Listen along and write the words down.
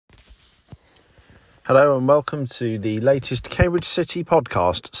Hello and welcome to the latest Cambridge City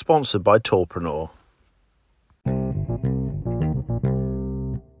podcast, sponsored by Torpreneur.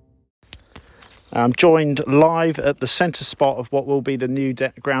 I'm joined live at the centre spot of what will be the new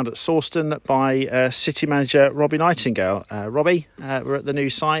ground at Sawston by City Manager Robbie Nightingale. Robbie, we're at the new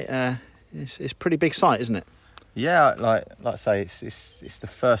site. It's a pretty big site, isn't it? Yeah, like I say, it's the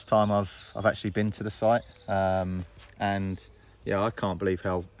first time I've actually been to the site, and yeah, I can't believe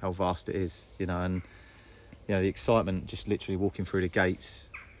how vast it is, and the excitement just literally walking through the gates,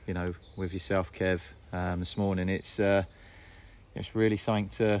 with yourself, Kev, this morning. It's really something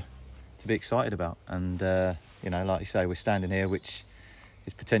to be excited about, and like you say, we're standing here, which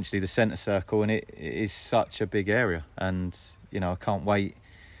is potentially the centre circle, and it is such a big area, and I can't wait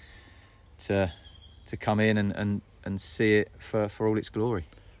to come in and see it for all its glory.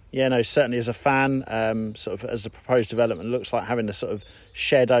 Yeah, no, certainly as a fan, sort of as the proposed development looks like having a sort of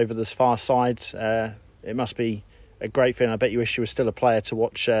shed over the far side, it must be a great feeling. I bet you wish you were still a player to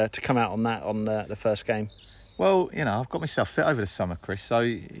watch, to come out on that on the first game. Well, I've got myself fit over the summer, Chris, so,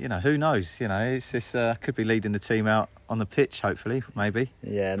 who knows? It's just, I could be leading the team out on the pitch, hopefully, maybe.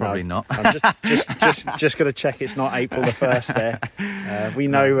 Yeah, probably not. I'm just going to check it's not April the 1st there. We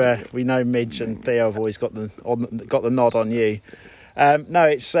know Midge and Theo have always got the nod on you. No,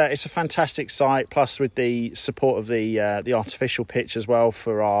 it's a fantastic site. Plus, with the support of the artificial pitch as well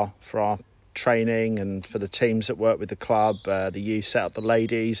for our training and for the teams that work with the club, the youth set up the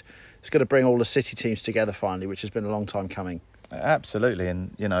ladies. It's going to bring all the City teams together finally, which has been a long time coming. Absolutely,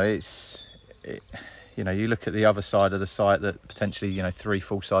 and you look at the other side of the site that potentially 3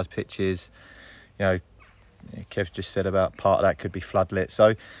 full-size pitches. Kev just said about part of that could be floodlit.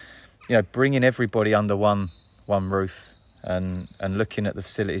 So, bringing everybody under one roof. And looking at the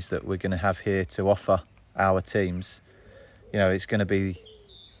facilities that we're going to have here to offer our teams, it's going to be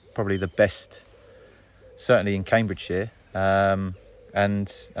probably the best, certainly in Cambridgeshire, and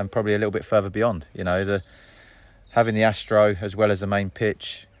probably a little bit further beyond. Having the Astro as well as the main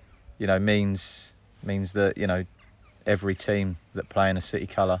pitch, means that every team that play in a City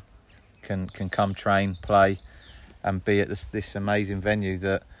colour can come train, play, and be at this amazing venue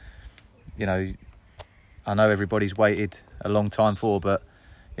that I know everybody's waited a long time for, but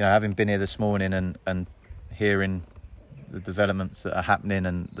having been here this morning and hearing the developments that are happening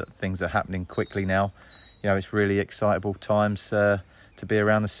and that things are happening quickly now, it's really excitable times to be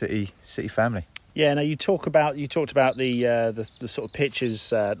around the City family. Yeah, now you talked about the sort of pitches,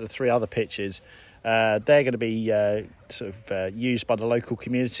 the 3 other pitches. They're going to be used by the local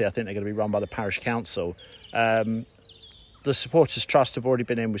community. I think they're going to be run by the parish council. The Supporters Trust have already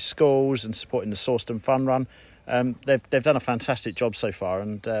been in with schools and supporting the Sawston Fun Run. They've done a fantastic job so far,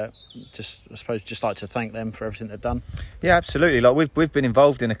 and I suppose like to thank them for everything they've done. Yeah, absolutely. Like we've been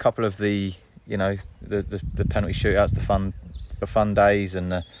involved in a couple of the the penalty shootouts, the fun days,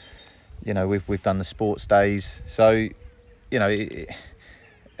 and we've done the sports days. So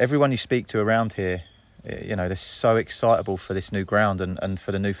everyone you speak to around here, they're so excitable for this new ground and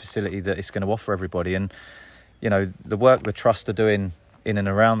for the new facility that it's going to offer everybody. And the work the Trust are doing in and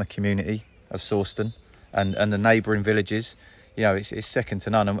around the community of Sawston and the neighbouring villages, it's second to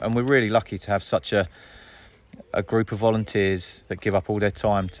none. And we're really lucky to have such a group of volunteers that give up all their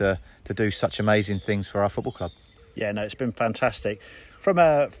time to do such amazing things for our football club. Yeah, no, it's been fantastic. From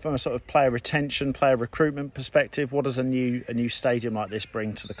a sort of player retention, player recruitment perspective, what does a new stadium like this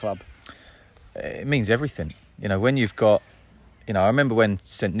bring to the club? It means everything. When you've got, I remember when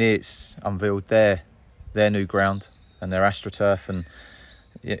St Neots unveiled their new ground and their AstroTurf, and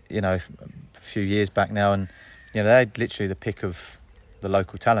a few years back now, and they had literally the pick of the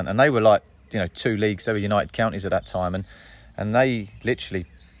local talent, and they were like 2 leagues. They were United Counties at that time, and they literally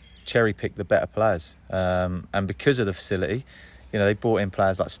cherry picked the better players, and because of the facility, they brought in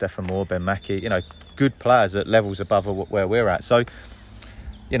players like Stephen Moore, Ben Mackey, good players at levels above where we're at. So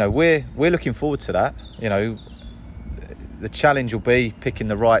we're looking forward to that. The challenge will be picking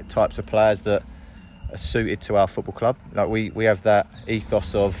the right types of players that are suited to our football club. Like we have that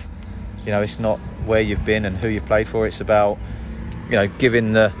ethos of it's not where you've been and who you've played for. It's about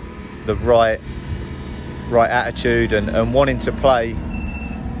giving the right attitude and wanting to play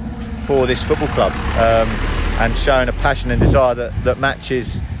for this football club, and showing a passion and desire that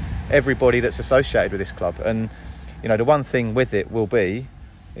matches everybody that's associated with this club. And the one thing with it will be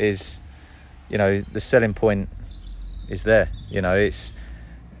is the selling point is there. It's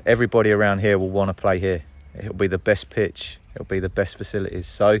everybody around here will want to play here. It'll be the best pitch, it'll be the best facilities.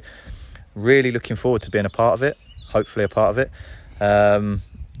 So really looking forward to being a part of it, hopefully a part of it. And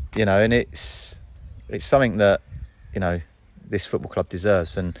it's something that this football club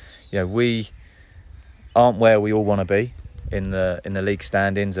deserves. And we aren't where we all want to be in the league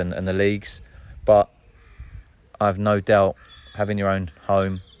standings and the leagues, but I've no doubt having your own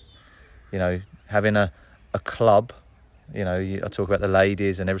home, you know, having a club, you know, I talk about the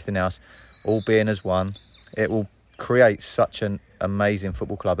ladies and everything else, all being as one, it will create such an amazing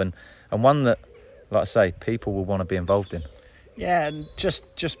football club and one that, like I say, people will want to be involved in. Yeah, and just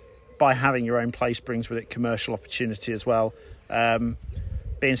by having your own place brings with it commercial opportunity as well.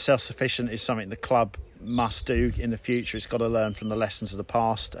 Being self-sufficient is something the club must do in the future. It's got to learn from the lessons of the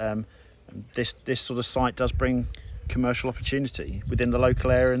past. This sort of site does bring commercial opportunity within the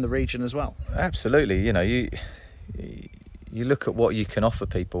local area and the region as well. Absolutely. You know, you look at what you can offer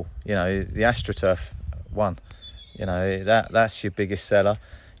people. You know, the AstroTurf one, you know, that's your biggest seller.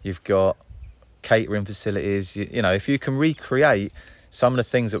 You've got catering facilities. You know, if you can recreate some of the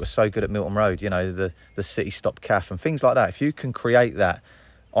things that were so good at Milton Road, you know, the City Stop Cafe and things like that, if you can create that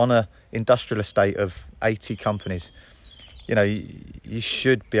on a industrial estate of 80 companies, you know, you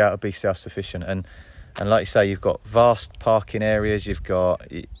should be able to be self-sufficient. And like you say, you've got vast parking areas, you've got,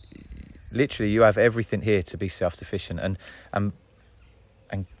 literally you have everything here to be self-sufficient and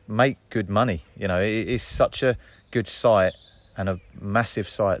make good money. You know, it is such a good site and a massive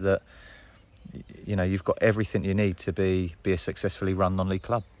site that, you know, you've got everything you need to be a successfully run non-league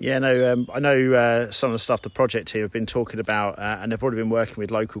club. Yeah, no, I know some of the stuff the project here have been talking about, and they've already been working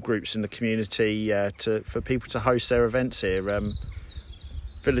with local groups in the community for people to host their events here.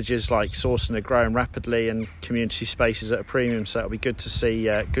 Villages like Sawston are growing rapidly, and community spaces at a premium, so it'll be good to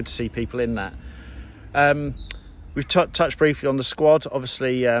see people in that. We've touched briefly on the squad.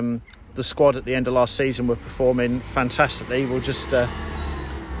 Obviously, the squad at the end of last season were performing fantastically. We'll just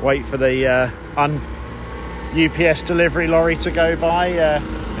wait for the UPS delivery lorry to go by. There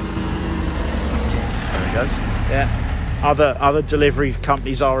he goes. Yeah. Other delivery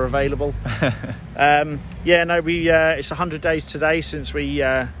companies are available. It's 100 days today since we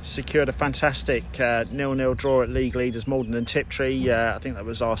secured a fantastic 0-0 draw at league leaders Malden and Tiptree. I think that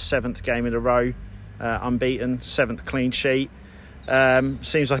was our 7th game in a row, unbeaten, 7th clean sheet.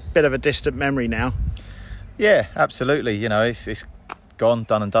 Seems like a bit of a distant memory now. Yeah, absolutely. You know, it's gone,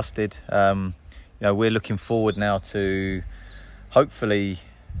 done and dusted. You know, we're looking forward now to hopefully,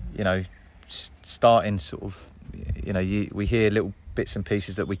 you know, starting sort of, you know, we hear little bits and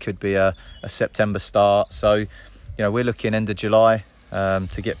pieces that we could be a September start. So, you know, we're looking end of July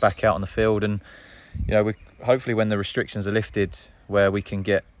to get back out on the field, and, you know, we hopefully when the restrictions are lifted, where we can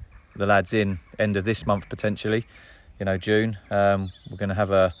get the lads in end of this month potentially, you know, June. We're going to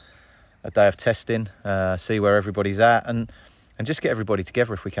have a day of testing, see where everybody's at, and just get everybody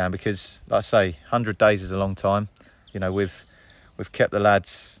together if we can, because, like I say, 100 days is a long time. You know, we've kept the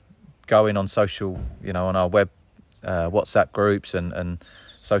lads going on social, you know, on our web WhatsApp groups and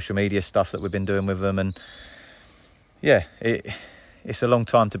social media stuff that we've been doing with them, and yeah, it's a long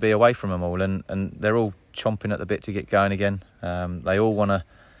time to be away from them all, and they're all chomping at the bit to get going again. They all want to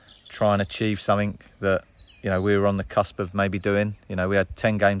try and achieve something that, you know, we were on the cusp of maybe doing. You know, we had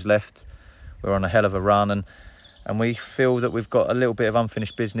 10 games left, we're on a hell of a run, and we feel that we've got a little bit of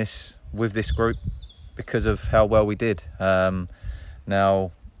unfinished business with this group because of how well we did.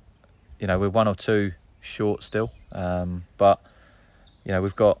 Now, you know, we're 1 or 2 short still, but, you know,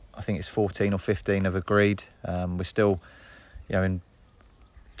 we've got, I think it's 14 or 15 have agreed. We're still, you know, in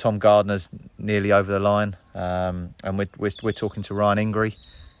Tom Gardner's nearly over the line, and we're talking to Ryan Ingray.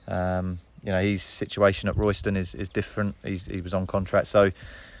 You know, his situation at Royston is different. He was on contract, so,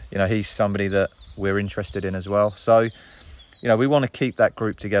 you know, he's somebody that we're interested in as well. So, you know, we want to keep that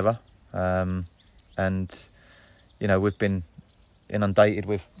group together, and, you know, we've been inundated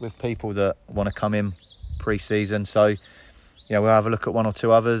with people that want to come in pre-season. So, you know, we'll have a look at 1 or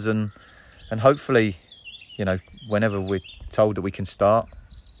 2 others, and hopefully, you know, whenever we're told that we can start,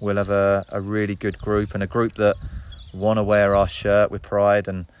 we'll have a really good group, and a group that want to wear our shirt with pride,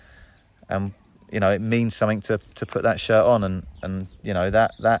 and you know, it means something to put that shirt on, and you know,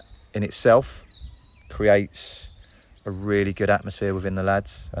 that in itself creates a really good atmosphere within the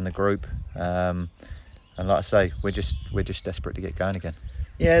lads and the group, and like I say, we're just desperate to get going again.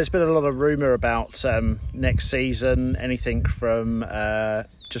 Yeah, there's been a lot of rumour about next season, anything from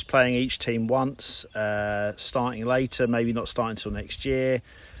just playing each team once, starting later, maybe not starting until next year.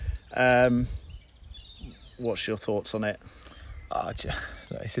 What's your thoughts on it?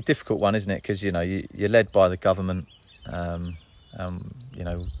 It's a difficult one, isn't it? Because, you know, you're led by the government, you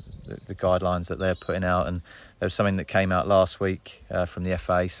know, the guidelines that they're putting out, and there was something that came out last week from the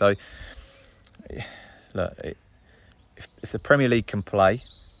FA. So, look, if the Premier League can play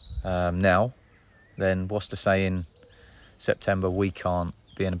now, then what's to say in September we can't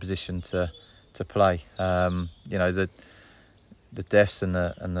be in a position to to play. The deaths and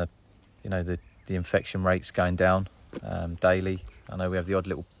the infection rates going down daily. I know we have the odd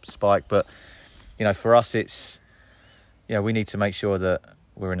little spike, but for us it's we need to make sure that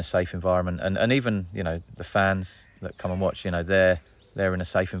we're in a safe environment, and even the fans that come and watch, they're in a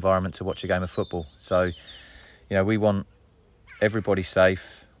safe environment to watch a game of football. So we want everybody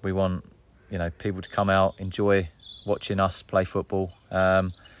safe. We want people to come out, enjoy watching us play football,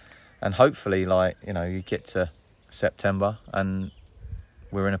 and hopefully you get to September and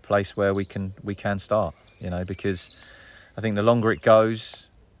we're in a place where we can start, because I think the longer it goes,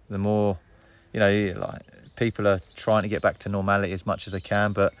 the more people are trying to get back to normality as much as they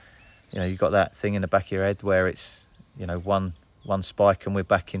can, but you've got that thing in the back of your head where it's one spike and we're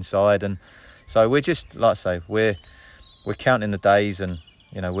back inside. And so we're just, like I say, we're counting the days, and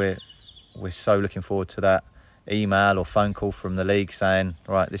we're so looking forward to that email or phone call from the league saying,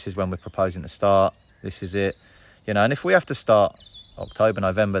 right, this is when we're proposing to start, this is it, and if we have to start October,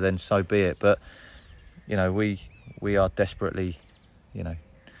 November, then so be it. But we are desperately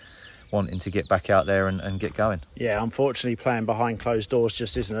wanting to get back out there and get going. Yeah, unfortunately playing behind closed doors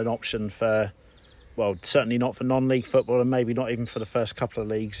just isn't an option for, well, certainly not for non-league football, and maybe not even for the first couple of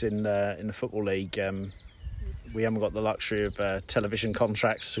leagues in the Football League. We haven't got the luxury of television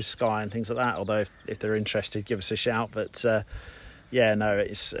contracts with Sky and things like that, although if they're interested, give us a shout. But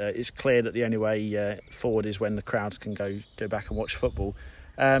it's clear that the only way forward is when the crowds can go back and watch football.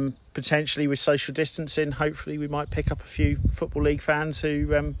 Potentially with social distancing, hopefully we might pick up a few Football League fans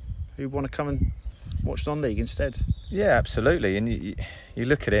who want to come and watch non-league instead. Yeah, absolutely. And you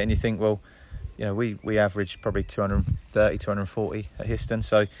look at it and you think, well, we average probably 230, 240 at Histon,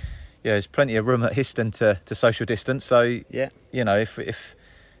 so there's plenty of room at Histon to social distance. So if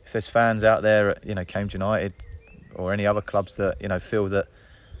there's fans out there at Cambridge United or any other clubs that feel that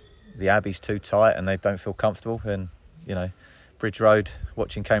the Abbey's too tight and they don't feel comfortable, then Bridge Road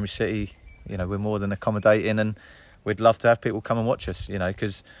watching Cambridge City, we're more than accommodating, and we'd love to have people come and watch us,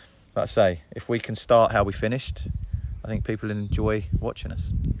 because like I say, if we can start how we finished, I think people will enjoy watching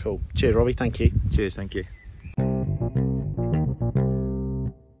us. Cool. Cheers, Robbie. Thank you. Cheers. Thank you.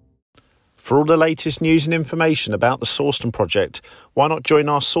 For all the latest news and information about the Sawston project, why not join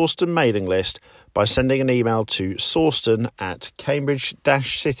our Sawston mailing list by sending an email to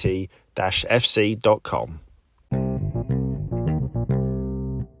sawston@cambridge-city-fc.com.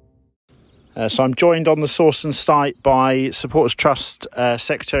 So I'm joined on the Sawston site by Supporters Trust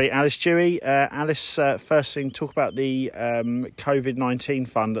Secretary Alice Dewey. Alice, first thing, talk about the COVID-19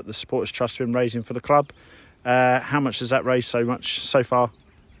 fund that the Supporters Trust have been raising for the club. How much has that raised so far?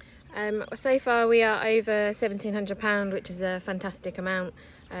 So far we are over £1,700, which is a fantastic amount,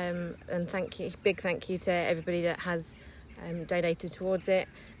 and big thank you to everybody that has donated towards it.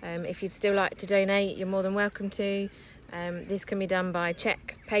 If you'd still like to donate, you're more than welcome to. This can be done by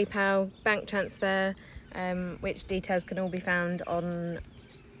cheque, PayPal, bank transfer, which details can all be found on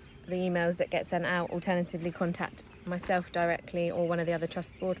the emails that get sent out. Alternatively, contact myself directly or one of the other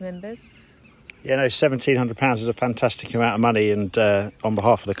trust board members. Yeah, no, £1,700 is a fantastic amount of money, and on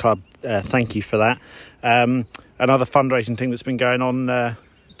behalf of the club, thank you for that. Another fundraising thing that's been going on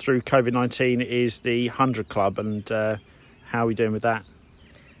through COVID-19 is the 100 Club, and how are we doing with that?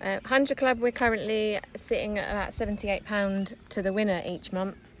 100 Club, we're currently sitting at about £78 to the winner each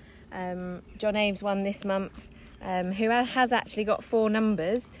month. John Aves won this month, who has actually got 4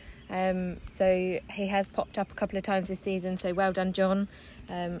 numbers. So he has popped up a couple of times this season, so well done, John.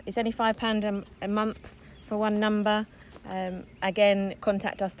 It's only £5 a month for one number. Again,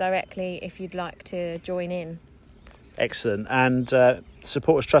 contact us directly if you'd like to join in. Excellent. And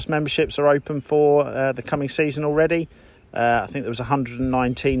Supporters Trust memberships are open for the coming season already. I think there was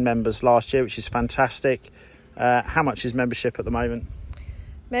 119 members last year, which is fantastic. How much is membership at the moment?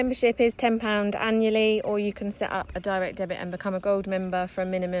 Membership is £10 annually, or you can set up a direct debit and become a gold member for a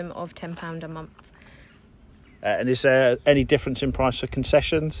minimum of £10 a month. And is there any difference in price for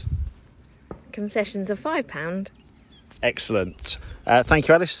concessions? Concessions are £5. Excellent. Thank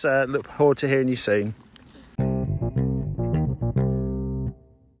you, Alice. Look forward to hearing you soon.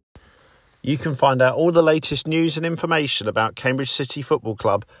 You can find out all the latest news and information about Cambridge City Football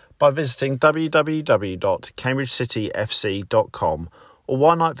Club by visiting www.cambridgecityfc.com, or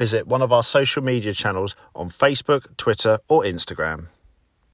why not visit one of our social media channels on Facebook, Twitter or Instagram.